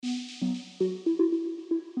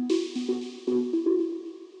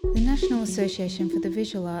National Association for the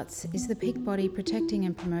Visual Arts is the peak body protecting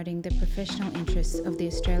and promoting the professional interests of the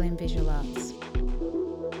Australian visual arts.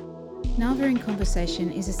 NAVA in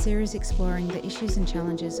Conversation is a series exploring the issues and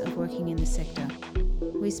challenges of working in the sector.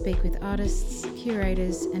 We speak with artists,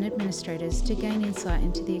 curators and administrators to gain insight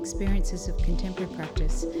into the experiences of contemporary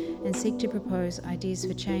practice and seek to propose ideas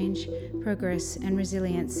for change, progress and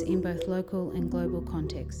resilience in both local and global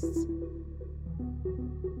contexts.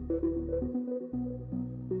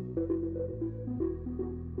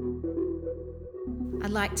 I'd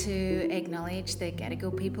like to acknowledge the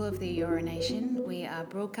Gadigal people of the Eora Nation. We are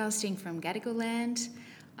broadcasting from Gadigal land.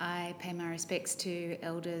 I pay my respects to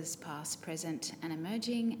elders past, present and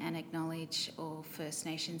emerging and acknowledge all First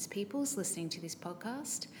Nations peoples listening to this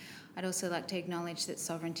podcast. I'd also like to acknowledge that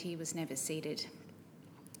sovereignty was never ceded.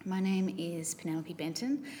 My name is Penelope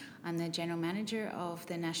Benton. I'm the General Manager of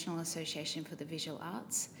the National Association for the Visual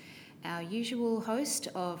Arts. Our usual host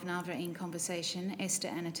of NAVA in Conversation, Esther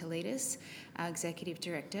Anatolidis, our Executive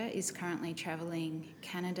Director, is currently travelling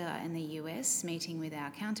Canada and the US, meeting with our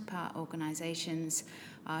counterpart organisations,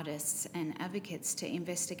 artists and advocates to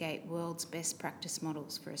investigate world's best practice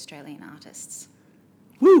models for Australian artists.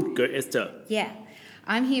 Woo! Go Esther. Yeah.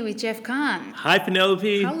 I'm here with Jeff Kahn. Hi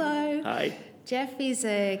Penelope. Hello. Hi. Jeff is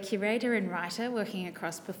a curator and writer working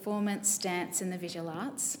across performance, dance and the visual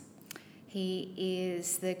arts. He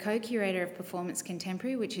is the co-curator of Performance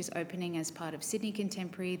Contemporary, which is opening as part of Sydney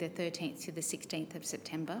Contemporary the 13th to the 16th of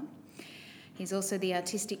September. He's also the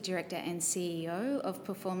artistic director and CEO of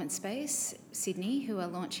Performance Space Sydney, who are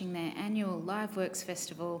launching their annual Liveworks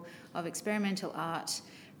Festival of Experimental Art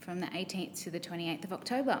from the 18th to the 28th of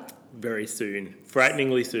October. Very soon.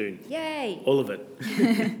 Frighteningly soon. Yay! All of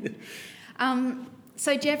it.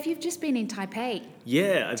 So Jeff, you've just been in Taipei.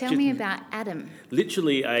 Yeah. Tell me about Adam.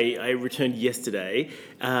 Literally, I returned yesterday.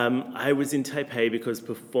 I was in Taipei because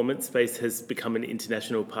Performance Space has become an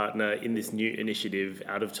international partner in this new initiative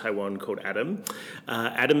out of Taiwan called ADAM.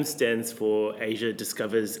 ADAM stands for Asia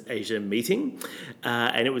Discovers Asia Meeting,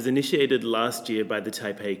 and it was initiated last year by the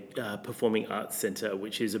Taipei Performing Arts Centre,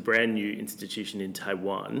 which is a brand new institution in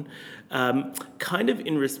Taiwan, kind of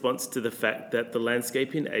in response to the fact that the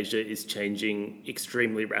landscape in Asia is changing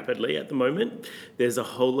extremely rapidly at the moment. There's a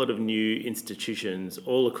whole lot of new institutions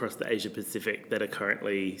all across the Asia Pacific that are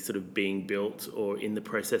currently sort of being built or in the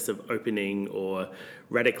process of opening or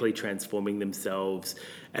radically transforming themselves.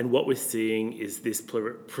 And what we're seeing is this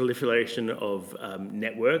proliferation of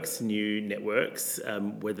networks, new networks,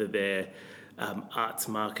 whether they're arts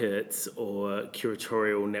markets or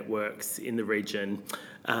curatorial networks in the region.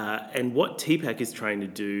 And what TPAC is trying to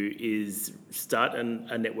do is start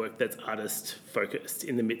a network that's artist-focused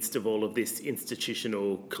in the midst of all of this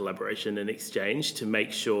institutional collaboration and exchange to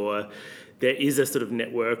make sure there is a sort of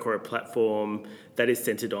network or a platform that is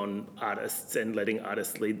centred on artists and letting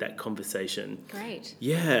artists lead that conversation. Great.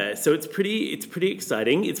 Yeah, so it's pretty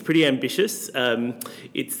exciting. It's pretty ambitious.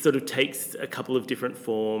 It sort of takes a couple of different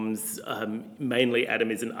forms. Mainly,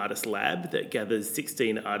 ADAM is an artist lab that gathers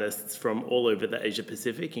 16 artists from all over the Asia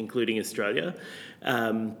Pacific, including Australia.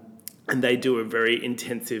 And they do a very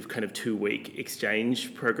intensive kind of 2-week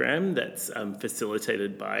exchange program that's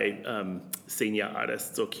facilitated by senior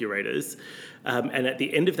artists or curators. And at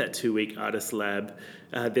the end of that 2-week artist lab,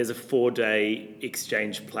 there's a 4-day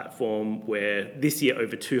exchange platform where this year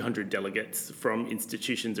over 200 delegates from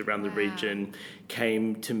institutions around the region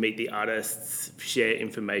came to meet the artists, share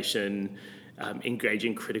information, engage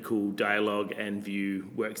in critical dialogue and view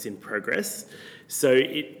works in progress. So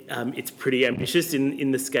it's pretty ambitious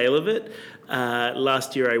in the scale of it.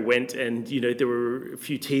 Last year I went and, there were a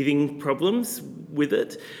few teething problems with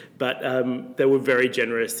it, but they were very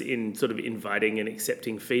generous in sort of inviting and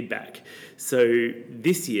accepting feedback. So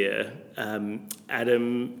this year,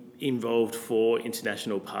 Adam involved 4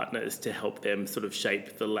 international partners to help them sort of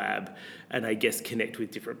shape the lab and I guess connect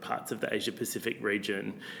with different parts of the Asia Pacific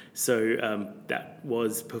region. So that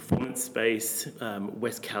was Performance Space,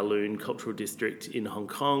 West Kowloon Cultural District in Hong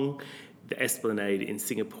Kong, the Esplanade in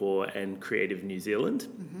Singapore and Creative New Zealand.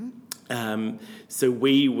 Mm-hmm. So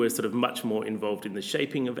we were sort of much more involved in the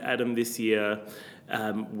shaping of ADAM this year.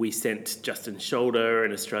 We sent Justin Shoulder,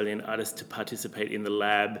 an Australian artist, to participate in the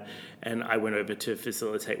lab, and I went over to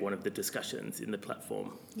facilitate one of the discussions in the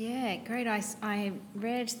platform. Yeah, great. I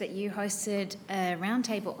read that you hosted a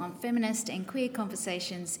roundtable on feminist and queer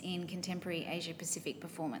conversations in contemporary Asia-Pacific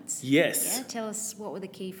performance. Yes. Yeah, tell us what were the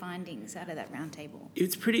key findings out of that roundtable.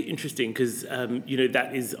 It's pretty interesting because,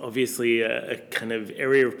 that is obviously a kind of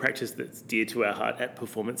area of practice that's dear to our heart at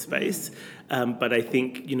Performance Space. But I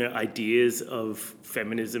think, ideas of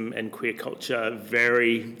feminism and queer culture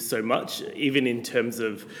vary so much, even in terms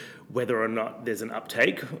of whether or not there's an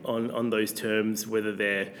uptake on those terms, whether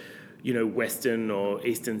they're Western or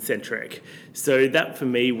Eastern centric. So that for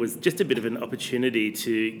me was just a bit of an opportunity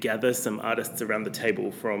to gather some artists around the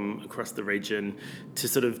table from across the region to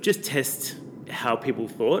sort of just test how people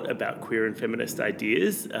thought about queer and feminist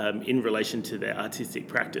ideas in relation to their artistic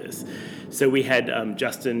practice. So we had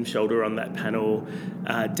Justin Shoulder on that panel,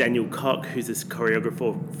 Daniel Koch, who's a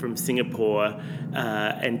choreographer from Singapore,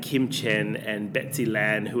 and Kim Chen and Betsy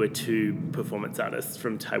Lan, who are two performance artists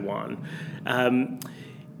from Taiwan.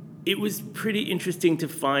 It was pretty interesting to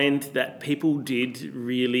find that people did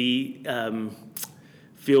really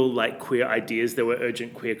feel like queer ideas, there were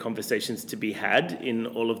urgent queer conversations to be had in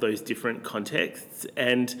all of those different contexts,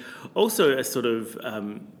 and also a sort of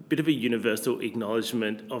bit of a universal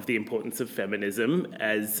acknowledgement of the importance of feminism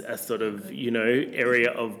as a sort of,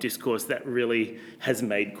 area of discourse that really has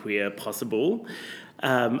made queer possible.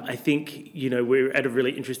 I think, we're at a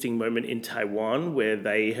really interesting moment in Taiwan where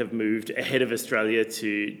they have moved ahead of Australia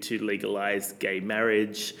to legalise gay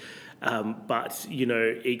marriage. But,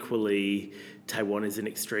 equally, Taiwan is an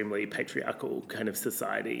extremely patriarchal kind of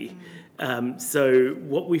society. So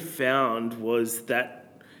what we found was that,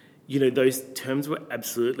 those terms were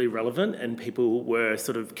absolutely relevant and people were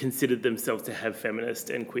sort of considered themselves to have feminist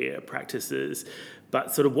and queer practices.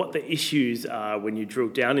 But sort of what the issues are when you drill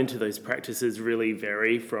down into those practices really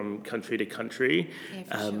vary from country to country.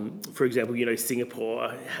 Yeah, for example,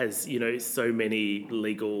 Singapore has, so many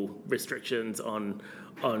legal restrictions on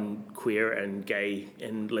queer and gay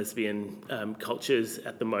and lesbian cultures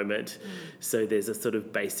at the moment. So there's a sort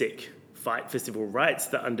of basic fight for civil rights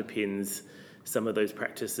that underpins some of those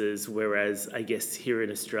practices, whereas I guess here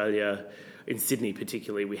in Australia, in Sydney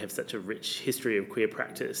particularly, we have such a rich history of queer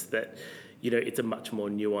practice that, it's a much more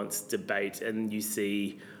nuanced debate, and you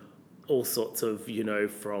see all sorts of,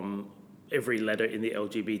 from every letter in the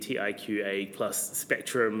LGBTIQA plus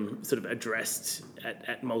spectrum sort of addressed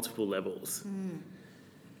at multiple levels.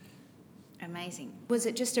 Amazing. Was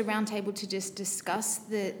it just a roundtable to just discuss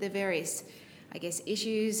the various, I guess,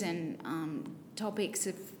 issues and topics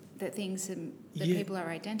of the things that people are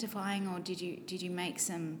identifying, or did you make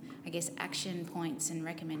some, I guess, action points and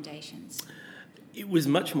recommendations? It was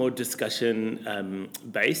much more discussion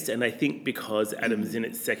based, and I think because Adam's in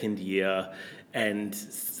its second year and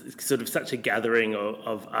sort of such a gathering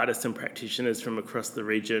of artists and practitioners from across the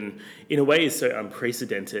region, in a way is so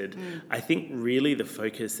unprecedented. I think really the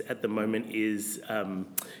focus at the moment is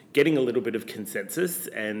getting a little bit of consensus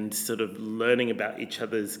and sort of learning about each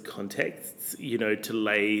other's contexts, to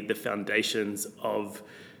lay the foundations of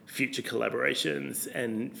future collaborations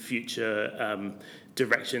and future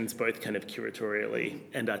directions, both kind of curatorially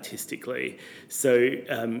and artistically. So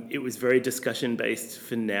it was very discussion-based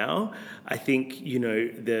for now. I think,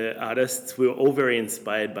 the artists, we were all very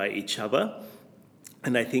inspired by each other.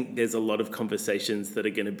 And I think there's a lot of conversations that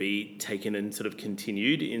are going to be taken and sort of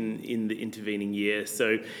continued in the intervening year.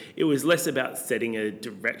 So it was less about setting a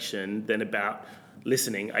direction than about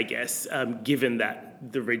listening, I guess, given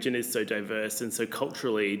that the region is so diverse and so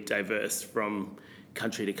culturally diverse from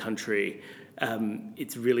country to country.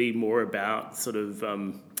 It's really more about sort of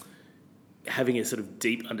having a sort of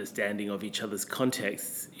deep understanding of each other's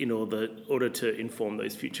contexts in order to inform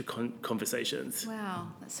those future conversations. Wow,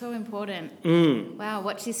 that's so important. Wow,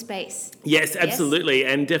 watch this space. Yes, absolutely.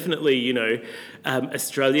 Yes? And definitely,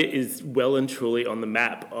 Australia is well and truly on the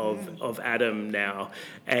map of Adam now.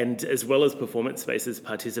 And as well as performance spaces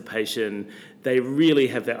participation, they really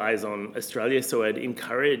have their eyes on Australia. So I'd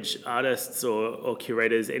encourage artists or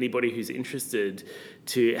curators, anybody who's interested,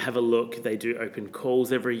 to have a look. They do open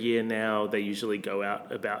calls every year now. They usually go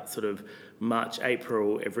out about sort of March,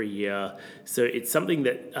 April every year. So it's something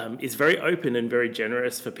that is very open and very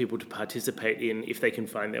generous for people to participate in if they can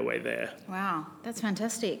find their way there. Wow, that's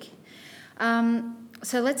fantastic.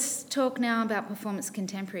 So let's talk now about Performance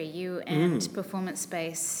Contemporary. You and Performance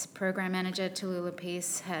Space Program Manager Tallulah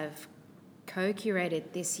Pearce have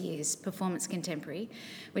co-curated this year's Performance Contemporary,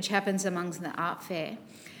 which happens amongst the art fair.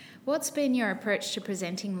 What's been your approach to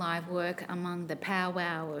presenting live work among the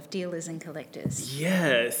powwow of dealers and collectors?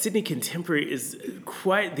 Yeah, Sydney Contemporary is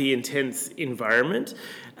quite the intense environment.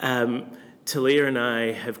 Talia and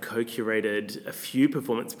I have co-curated a few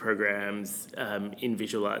performance programs in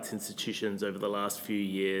visual arts institutions over the last few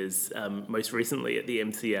years, most recently at the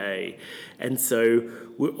MCA. And so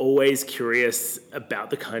we're always curious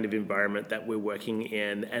about the kind of environment that we're working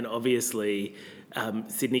in. And obviously,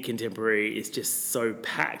 Sydney Contemporary is just so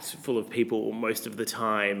packed full of people most of the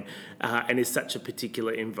time and is such a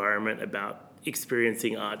particular environment about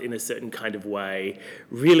experiencing art in a certain kind of way.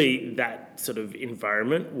 Really, that sort of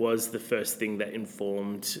environment was the first thing that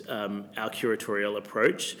informed our curatorial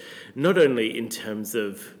approach, not only in terms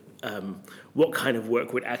of what kind of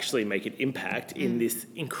work would actually make an impact in this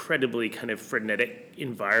incredibly kind of frenetic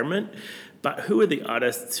environment, but who are the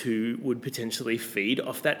artists who would potentially feed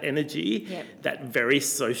off that energy, that very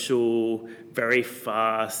social, very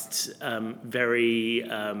fast, very...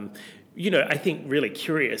 I think really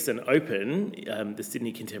curious and open, the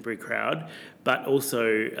Sydney contemporary crowd, but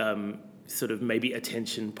also sort of maybe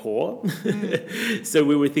attention poor. So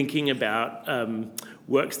we were thinking about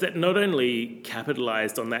works that not only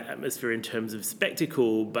capitalised on that atmosphere in terms of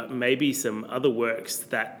spectacle, but maybe some other works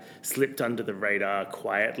that slipped under the radar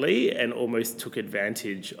quietly and almost took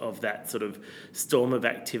advantage of that sort of storm of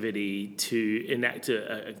activity to enact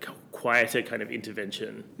a quieter kind of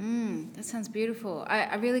intervention. That sounds beautiful.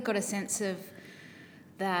 I really got a sense of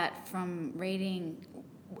that from reading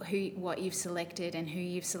what you've selected and who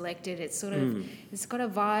you've selected. It's sort of it's got a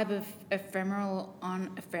vibe of ephemeral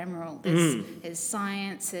on ephemeral. There's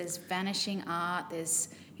science, there's vanishing art, there's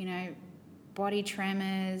body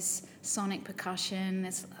tremors, sonic percussion.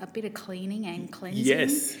 There's a bit of cleaning and cleansing.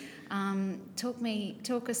 Yes.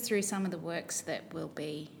 Talk us through some of the works that will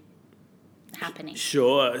be happening.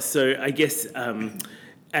 Sure. So I guess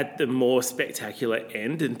at the more spectacular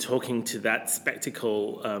end, and talking to that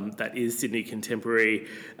spectacle that is Sydney Contemporary,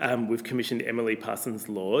 we've commissioned Emily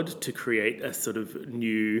Parsons-Lord to create a sort of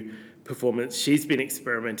new performance. She's been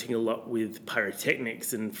experimenting a lot with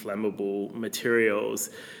pyrotechnics and flammable materials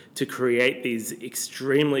to create these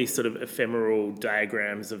extremely sort of ephemeral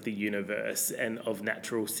diagrams of the universe and of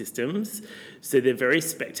natural systems. So they're very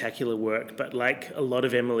spectacular work, but like a lot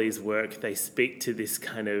of Emily's work, they speak to this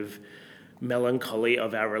kind of melancholy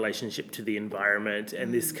of our relationship to the environment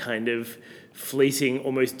and this kind of fleeting,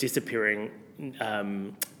 almost disappearing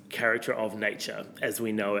character of nature as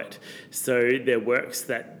we know it. So they're works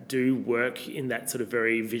that do work in that sort of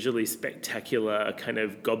very visually spectacular kind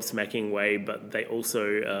of gobsmacking way, but they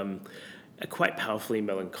also are quite powerfully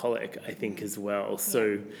melancholic, I think, as well.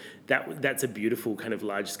 So that's a beautiful kind of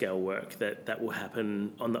large-scale work that will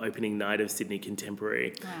happen on the opening night of Sydney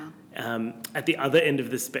Contemporary. Wow. At the other end of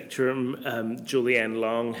the spectrum, Julianne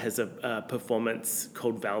Long has a performance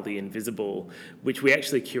called Val the Invisible, which we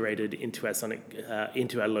actually curated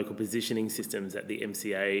into our local positioning systems at the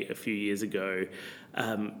MCA a few years ago.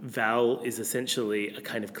 Val is essentially a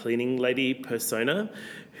kind of cleaning lady persona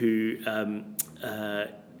who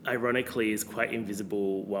ironically is quite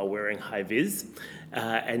invisible while wearing high vis,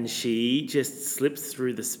 and she just slips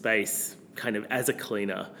through the space kind of as a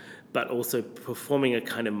cleaner, but also performing a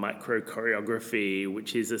kind of micro choreography,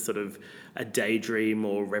 which is a sort of a daydream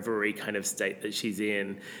or reverie kind of state that she's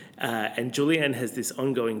in. And Julianne has this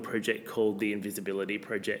ongoing project called the Invisibility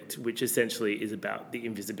Project, which essentially is about the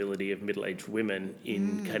invisibility of middle-aged women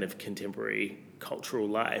in kind of contemporary cultural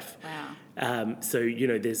life. Wow. So,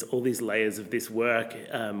 there's all these layers of this work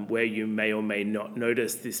where you may or may not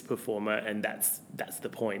notice this performer, and that's the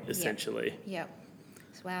point, essentially. Yep.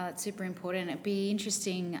 Wow, that's super important. It'd be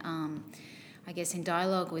interesting, I guess, in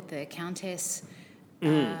dialogue with the Countess,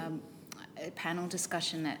 a panel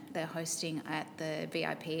discussion that they're hosting at the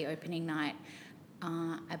VIP opening night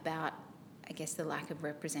about, I guess, the lack of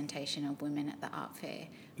representation of women at the art fair.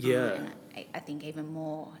 And I think even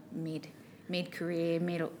more mid-career,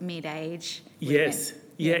 mid-age. Yes.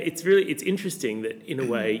 Yeah, it's interesting that in a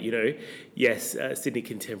way, yes, Sydney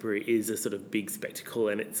Contemporary is a sort of big spectacle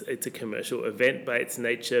and it's a commercial event by its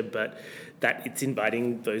nature, but that it's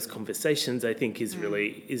inviting those conversations, I think, is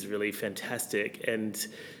really fantastic, and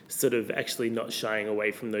sort of actually not shying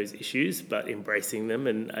away from those issues, but embracing them.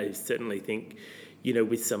 And I certainly think,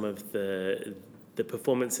 with some of the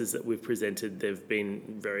performances that we've presented, they've been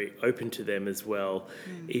very open to them as well,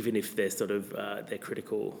 even if they're sort of they're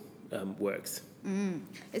critical works.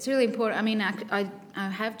 It's really important. I mean, I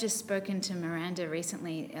have just spoken to Miranda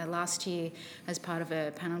recently. Last year, as part of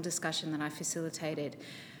a panel discussion that I facilitated,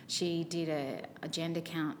 she did a gender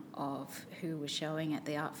count of who was showing at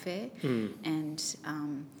the art fair, and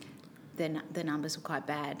the numbers were quite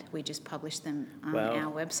bad. We just published them on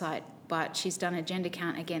our website. But she's done a gender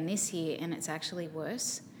count again this year, and it's actually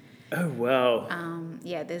worse. Oh, wow.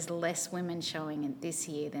 There's less women showing this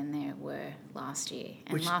year than there were last year.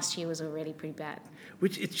 And last year was already pretty bad.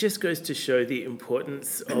 Which it just goes to show the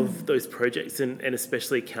importance of those projects and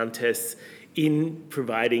especially Countess in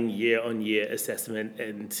providing year-on-year assessment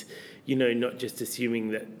and, not just assuming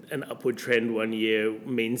that an upward trend one year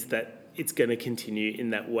means that it's going to continue in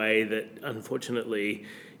that way, that unfortunately,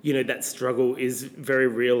 that struggle is very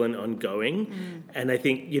real and ongoing. And I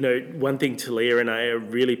think, one thing Talia and I are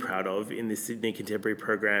really proud of in this Sydney Contemporary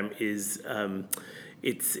program is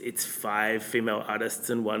it's 5 female artists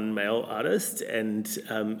and 1 male artist, and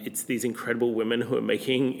it's these incredible women who are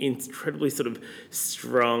making incredibly sort of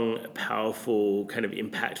strong, powerful, kind of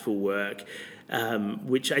impactful work,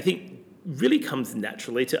 which I think really comes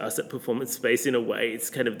naturally to us at Performance Space in a way.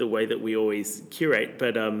 It's kind of the way that we always curate,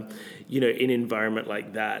 but in an environment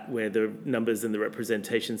like that where the numbers and the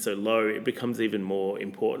representation so low, it becomes even more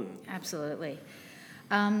important. Absolutely.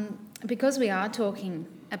 Because we are talking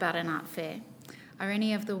about an art fair, are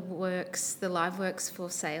any of the Liveworks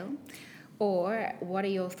for sale? Or what are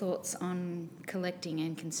your thoughts on collecting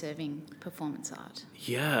and conserving performance art?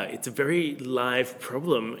 Yeah, it's a very live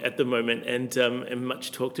problem at the moment and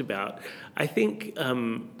much talked about. I think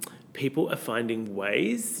people are finding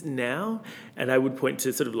ways now, and I would point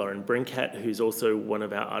to sort of Lauren Brincat, who's also one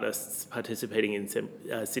of our artists participating in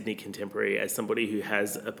Sydney Contemporary, as somebody who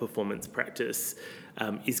has a performance practice,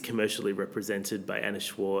 is commercially represented by Anna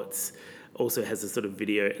Schwartz, also has a sort of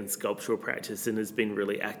video and sculptural practice, and has been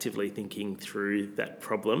really actively thinking through that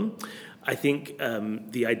problem. I think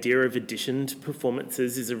the idea of additioned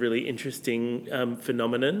performances is a really interesting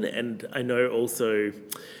phenomenon, and I know also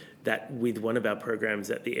that with one of our programs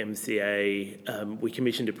at the MCA, we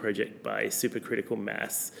commissioned a project by Supercritical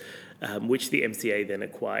Mass, which the MCA then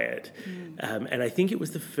acquired. And I think it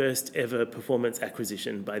was the first ever performance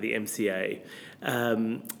acquisition by the MCA.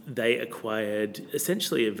 They acquired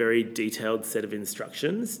essentially a very detailed set of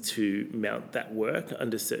instructions to mount that work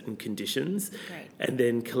under certain conditions. Great. And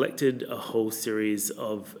then collected a whole series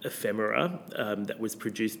of ephemera that was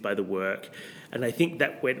produced by the work. And I think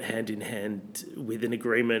that went hand in hand with an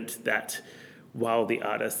agreement that while the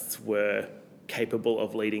artists were capable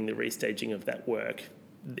of leading the restaging of that work,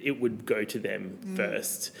 it would go to them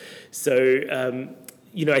first. So,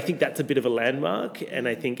 I think that's a bit of a landmark, and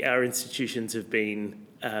I think our institutions have been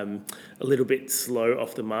a little bit slow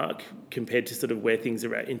off the mark compared to sort of where things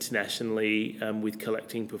are at internationally with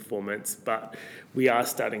collecting performance, but we are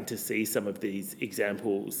starting to see some of these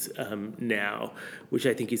examples now, which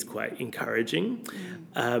I think is quite encouraging.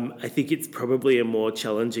 I think it's probably a more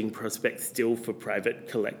challenging prospect still for private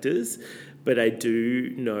collectors, but I do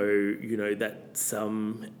know, that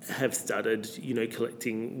some have started,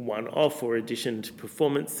 collecting one-off or additioned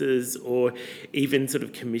performances, or even sort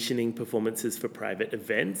of commissioning performances for private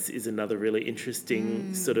events is another really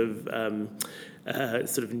interesting sort of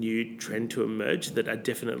new trend to emerge that I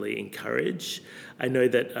definitely encourage. I know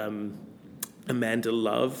that Amanda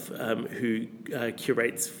Love, who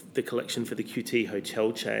curates the collection for the QT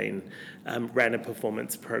hotel chain, ran a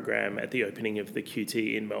performance program at the opening of the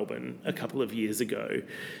QT in Melbourne a couple of years ago.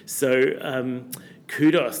 So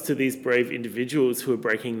kudos to these brave individuals who are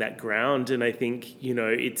breaking that ground. And I think,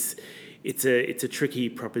 it's a tricky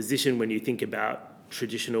proposition when you think about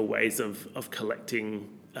traditional ways of collecting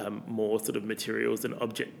more sort of materials and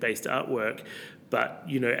object-based artwork. But,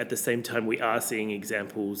 at the same time, we are seeing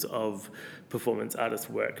examples of performance artist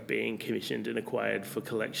work being commissioned and acquired for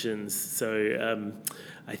collections. So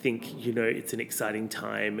I think, it's an exciting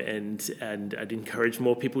time, and I'd encourage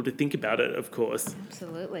more people to think about it, of course.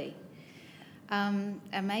 Absolutely.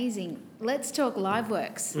 Amazing. Let's talk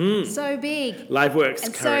Liveworks. So big. Liveworks.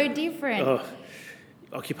 And so different. Oh,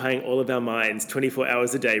 occupying all of our minds 24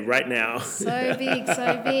 hours a day right now. So big,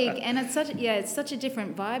 so big. And it's such a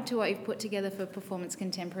different vibe to what you've put together for Performance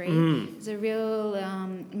Contemporary. It's a real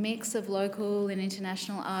mix of local and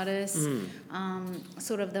international artists.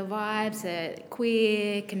 Sort of the vibes are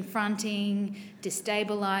queer, confronting,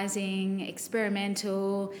 destabilising,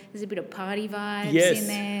 experimental. There's a bit of party vibes in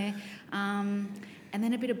there. And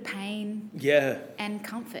then a bit of pain and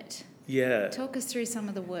comfort. Yeah. Talk us through some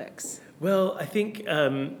of the works. Well, I think,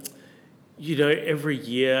 every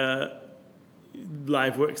year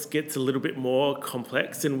Liveworks gets a little bit more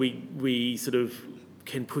complex, and we sort of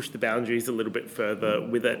can push the boundaries a little bit further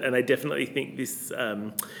with it. And I definitely think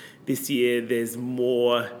this year there's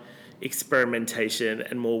more experimentation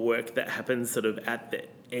and more work that happens sort of at the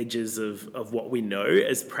edges of what we know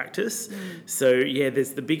as practice. So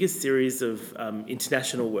there's the biggest series of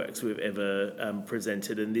international works we've ever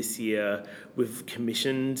presented, and this year we've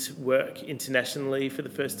commissioned work internationally for the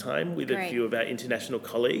first time with a few of our international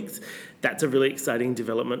colleagues. That's a really exciting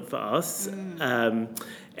development for us. And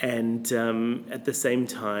at the same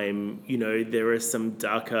time, there are some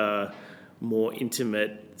darker, more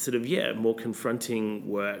intimate, sort of, more confronting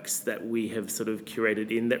works that we have sort of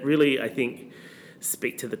curated in that really, I think,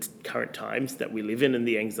 speak to the current times that we live in and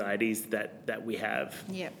the anxieties that we have.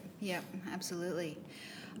 Yep, absolutely.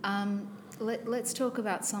 let's talk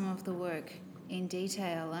about some of the work in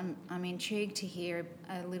detail. I'm intrigued to hear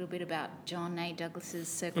a little bit about John A. Douglas's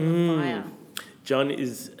Circle of Fire. John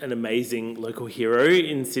is an amazing local hero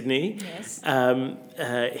in Sydney. Yes.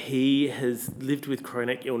 He has lived with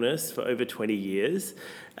chronic illness for over 20 years,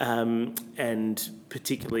 and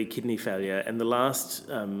particularly kidney failure. And the last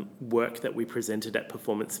work that we presented at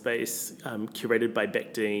Performance Space, curated by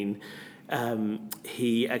Beck Dean,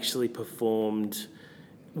 he actually performed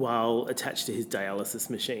while attached to his dialysis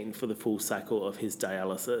machine for the full cycle of his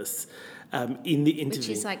dialysis. In the interview, which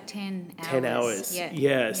is like 10 hours. 10 hours,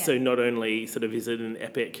 yeah. So not only sort of is it an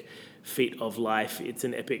epic feat of life, it's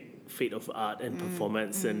an epic feat of art and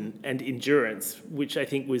performance and endurance, which I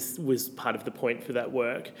think was part of the point for that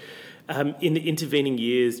work. In the intervening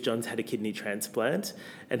years, John's had a kidney transplant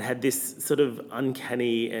and had this sort of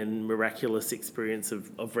uncanny and miraculous experience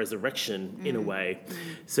of resurrection in a way.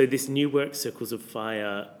 So this new work, Circles of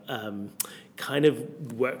Fire, kind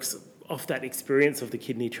of works off that experience of the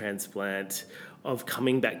kidney transplant, of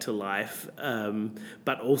coming back to life,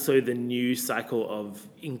 but also the new cycle of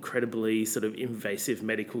incredibly sort of invasive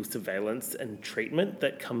medical surveillance and treatment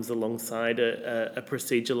that comes alongside a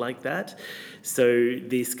procedure like that. So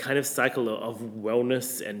this kind of cycle of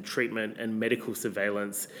wellness and treatment and medical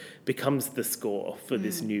surveillance becomes the score for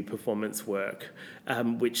this new performance work,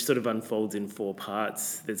 which sort of unfolds in 4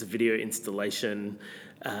 parts. There's a video installation.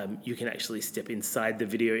 You can actually step inside the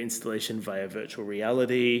video installation via virtual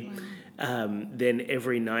reality. Then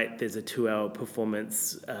every night there's a 2-hour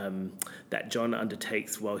performance that John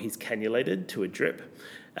undertakes while he's cannulated to a drip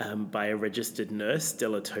by a registered nurse,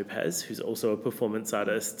 Stella Topaz, who's also a performance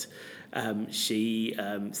artist. She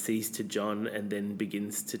sees to John and then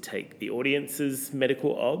begins to take the audience's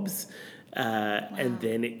medical obs. And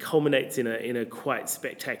then it culminates in a quite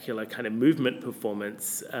spectacular kind of movement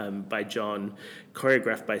performance by John,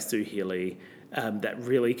 choreographed by Sue Healy, that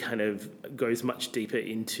really kind of goes much deeper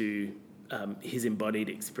into his embodied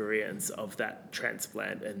experience of that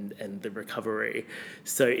transplant and the recovery.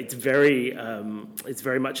 So it's very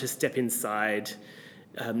much a step inside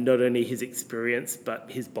not only his experience but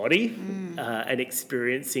his body and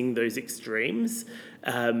experiencing those extremes,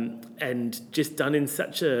 and just done in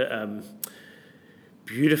such a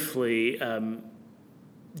beautifully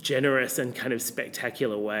generous and kind of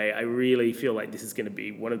spectacular way. I really feel like this is going to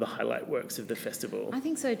be one of the highlight works of the festival. I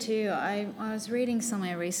think so too. I was reading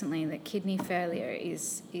somewhere recently that kidney failure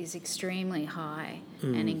is extremely high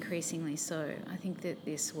and increasingly so. I think that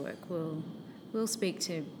this work will speak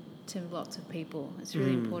to lots of people. It's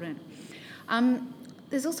really important.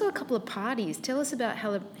 There's also a couple of parties. Tell us about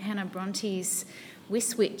Hannah Bronte's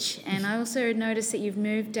Wiswitch, and I also noticed that you've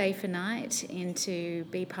moved Day for Night into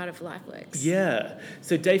be part of Liveworks. Yeah,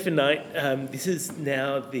 so Day for Night, this is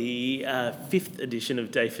now the 5th edition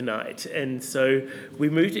of Day for Night, and so we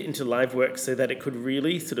moved it into Liveworks so that it could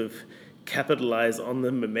really sort of capitalise on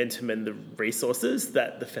the momentum and the resources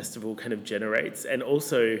that the festival kind of generates, and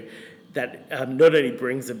also that not only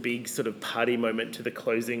brings a big sort of party moment to the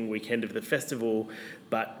closing weekend of the festival,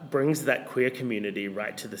 but brings that queer community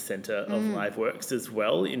right to the centre of Liveworks as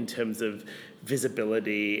well, in terms of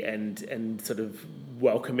visibility and sort of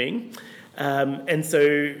welcoming. And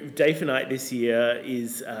so Day for Night this year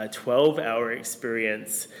is a 12-hour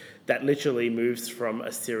experience that literally moves from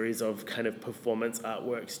a series of kind of performance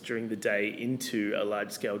artworks during the day into a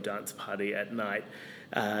large-scale dance party at night,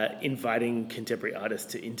 inviting contemporary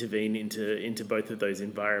artists to intervene into both of those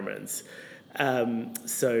environments.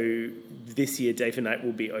 So this year, Day for Night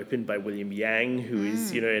will be opened by William Yang, who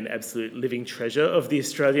is, an absolute living treasure of the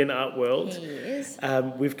Australian art world. He is.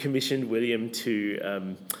 We've commissioned William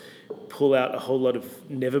to pull out a whole lot of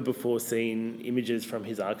never-before-seen images from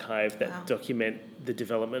his archive that document the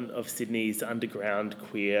development of Sydney's underground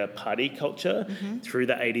queer party culture through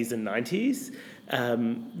the 80s and 90s.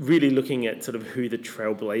 Really looking at sort of who the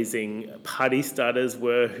trailblazing party starters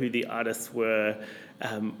were, who the artists were,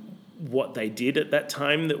 what they did at that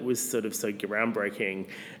time that was sort of so groundbreaking.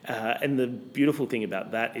 And the beautiful thing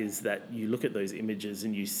about that is that you look at those images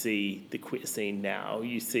and you see the queer scene now.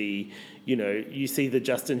 You see the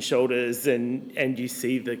Justin Shoulders and you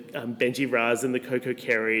see the Benji Raz and the Coco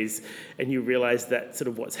Carries, and you realise that sort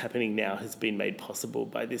of what's happening now has been made possible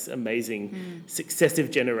by this amazing successive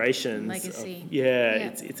generations. Legacy.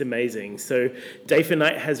 It's amazing. So Day for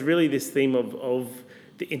Night has really this theme of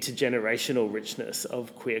the intergenerational richness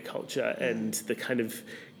of queer culture and the kind of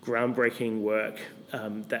groundbreaking work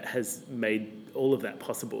that has made all of that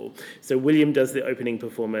possible. So William does the opening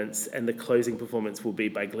performance, and the closing performance will be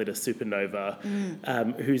by Glitter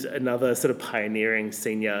Supernova, who's another sort of pioneering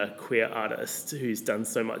senior queer artist who's done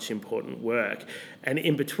so much important work. And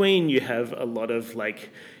in between, you have a lot of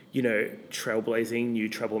trailblazing new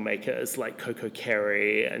troublemakers like Coco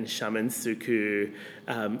Carey and Shaman Suku,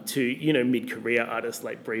 to, mid-career artists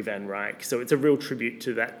like Brie Van Ryck. So it's a real tribute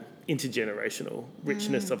to that intergenerational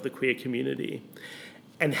richness of the queer community.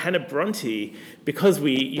 And Hannah Bronte, because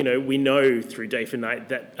we know through Day for Night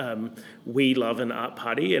that we love an art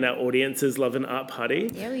party and our audiences love an art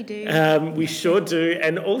party. Yeah, we do. We sure do.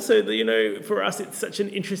 And also, for us, it's such an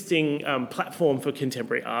interesting platform for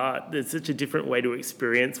contemporary art. There's such a different way to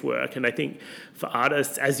experience work. And I think for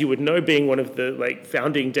artists, as you would know, being one of the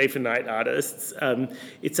founding Day for Night artists,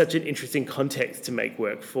 it's such an interesting context to make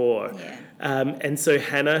work for. Yeah. And so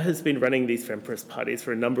Hannah has been running these Fempress parties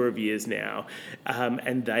for a number of years now.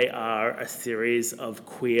 And they are a series of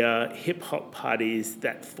queer hip-hop parties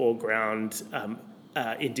that foreground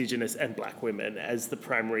Indigenous and Black women as the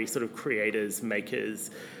primary sort of creators,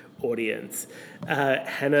 makers, audience.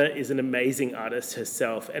 Hannah is an amazing artist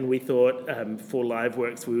herself, and we thought for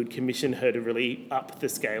Liveworks we would commission her to really up the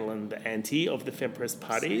scale and the ante of the Fempress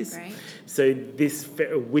parties. So this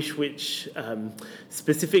Wish Witch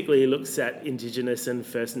specifically looks at Indigenous and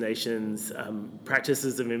First Nations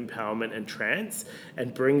practices of empowerment and trance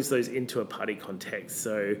and brings those into a party context.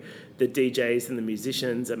 So the DJs and the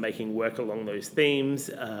musicians are making work along those themes,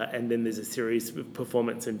 and then there's a series of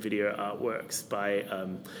performance and video artworks by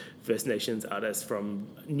First Nations artists, from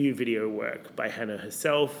new video work by Hannah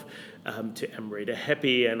herself to Amrita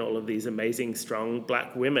Heppy and all of these amazing, strong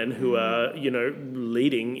Black women who are,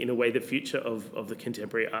 leading in a way the future of the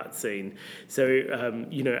contemporary art scene. So,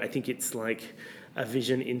 I think it's like a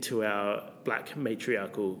vision into our Black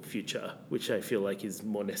matriarchal future, which I feel like is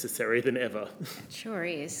more necessary than ever. It sure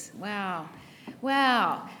is. Wow.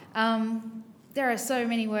 There are so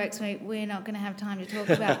many works we're not going to have time to talk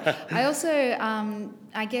about. I also,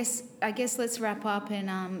 I guess let's wrap up.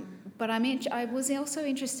 And but I was also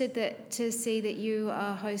interested to see that you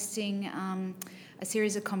are hosting a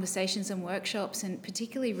series of conversations and workshops, and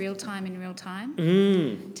particularly Real Time in Real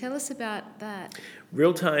Time. Tell us about that.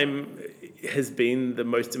 Real Time has been the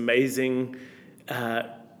most amazing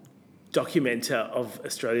documenter of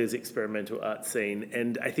Australia's experimental art scene,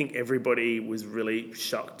 and I think everybody was really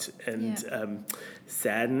shocked and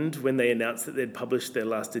saddened when they announced that they'd published their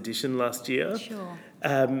last edition last year. Sure.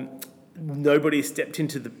 Nobody stepped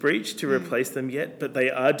into the breach to replace them yet, but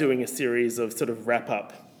they are doing a series of sort of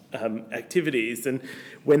wrap-up activities, and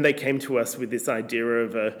when they came to us with this idea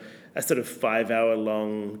of a sort of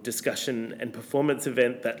 5-hour-long discussion and performance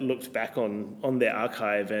event that looked back on their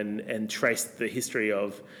archive and traced the history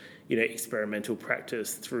of experimental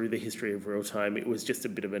practice through the history of Real Time, it was just a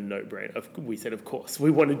bit of a no-brainer. We said, of course,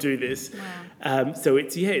 we want to do this. Wow. So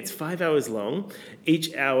it's 5 hours long.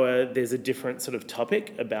 Each hour there's a different sort of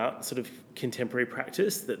topic about sort of contemporary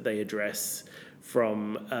practice that they address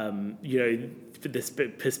from, the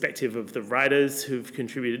perspective of the writers who've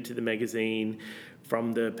contributed to the magazine,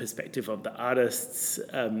 from the perspective of the artists.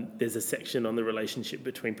 There's a section on the relationship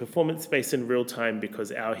between performance space and real time,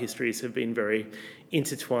 because our histories have been very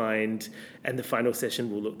intertwined, and the final session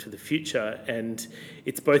will look to the future. And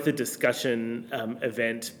it's both a discussion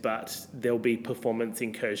event, but there'll be performance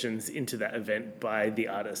incursions into that event by the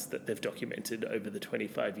artists that they've documented over the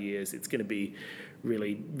 25 years. It's going to be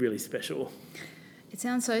really, really special. It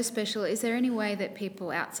sounds so special. Is there any way that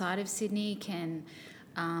people outside of Sydney can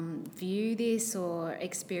view this or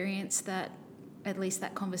experience that, at least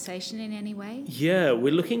that conversation in any way? Yeah,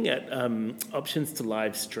 we're looking at options to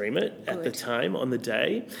live stream it at the time on the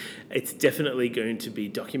day. It's definitely going to be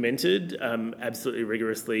documented absolutely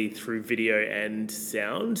rigorously through video and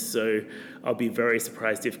sound. So I'll be very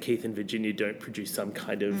surprised if Keith and Virginia don't produce some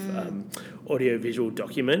kind of audio-visual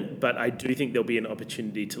document. But I do think there'll be an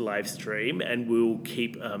opportunity to live stream, and we'll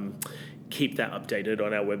keep that updated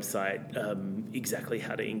on our website, exactly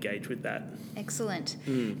how to engage with that. Excellent.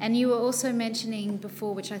 And you were also mentioning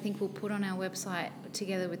before, which I think we'll put on our website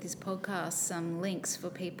together with this podcast, some links for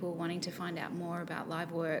people wanting to find out more about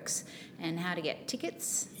Liveworks and how to get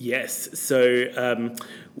tickets. Yes. So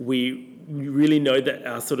we really know that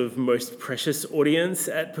our sort of most precious audience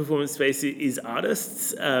at Performance Space is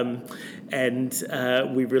artists, and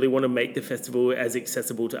we really want to make the festival as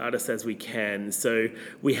accessible to artists as we can. So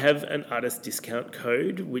we have an artist discount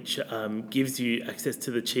code which gives you access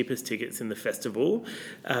to the cheapest tickets in the festival.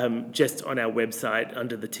 Just on our website,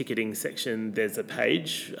 under the ticketing section, there's a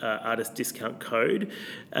page, artist discount code.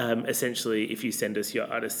 Essentially, if you send us your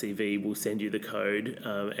artist CV, we'll send you the code,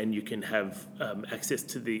 and you can have access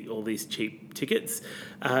to all these cheap tickets.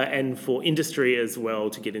 And for industry as well,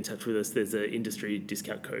 to get in touch with us, there's an industry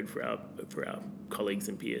discount code for our colleagues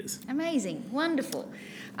and peers. Amazing, wonderful.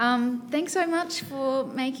 Thanks so much for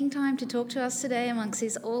making time to talk to us today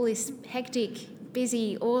amongst all this hectic,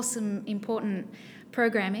 busy, awesome, important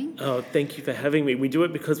programming. Oh, thank you for having me. We do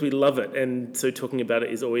it because we love it, and so talking about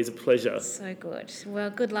it is always a pleasure. So good. Well,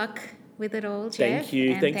 good luck with it all, Jeff. Thank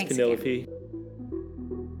you. Thanks, Penelope. Again.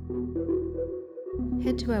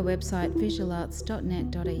 Head to our website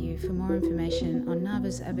visualarts.net.au for more information on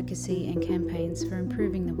NAVA's advocacy and campaigns for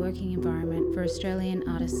improving the working environment for Australian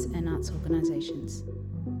artists and arts organisations.